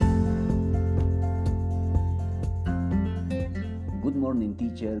morning,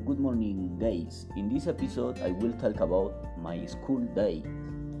 teacher. Good morning, guys. In this episode, I will talk about my school day.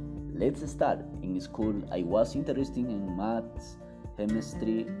 Let's start. In school, I was interested in maths,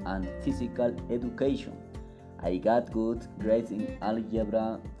 chemistry, and physical education. I got good grades in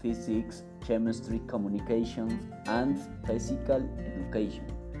algebra, physics, chemistry, communications, and physical education.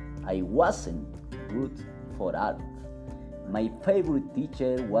 I wasn't good for art. My favorite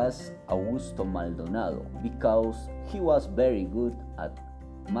teacher was Augusto Maldonado because he was very good at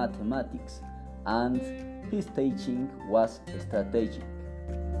mathematics and his teaching was strategic.